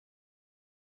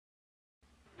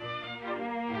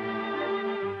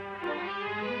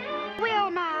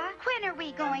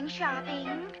going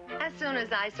shopping? As soon as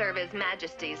I serve His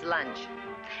Majesty's lunch.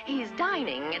 He's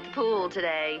dining at the pool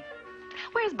today.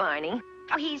 Where's Barney?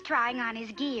 Oh, he's trying on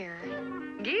his gear.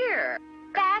 Gear.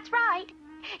 That's right.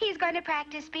 He's going to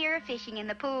practice spear fishing in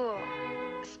the pool.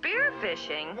 Spear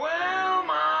fishing? Well,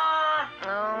 Ma!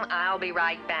 Oh, I'll be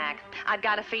right back. I've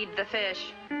got to feed the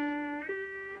fish.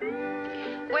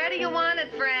 Where do you want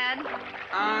it, Fred?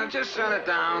 Just set it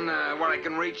down where I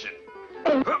can reach it.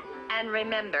 And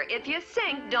remember, if you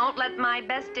sink, don't let my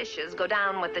best dishes go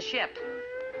down with the ship.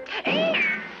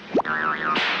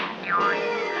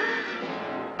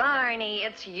 Barney,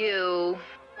 it's you.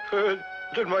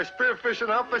 Did my spearfishing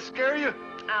outfit scare you?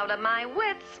 Out of my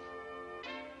wits.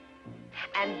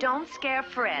 And don't scare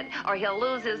Fred, or he'll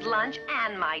lose his lunch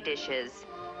and my dishes.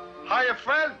 Hiya,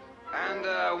 Fred.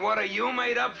 And what are you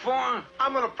made up for?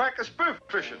 I'm gonna practice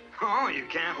spearfishing. Oh, you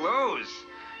can't lose.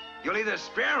 You'll either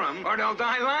spear them or they'll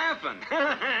die laughing.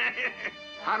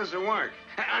 How does it work?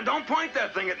 And don't point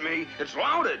that thing at me. It's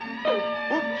loaded.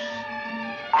 Oops.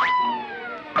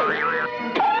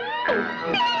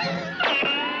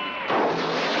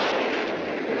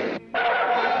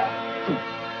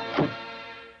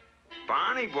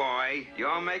 Barney boy,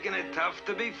 you're making it tough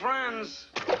to be friends.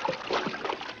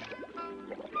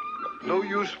 No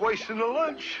use wasting the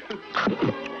lunch.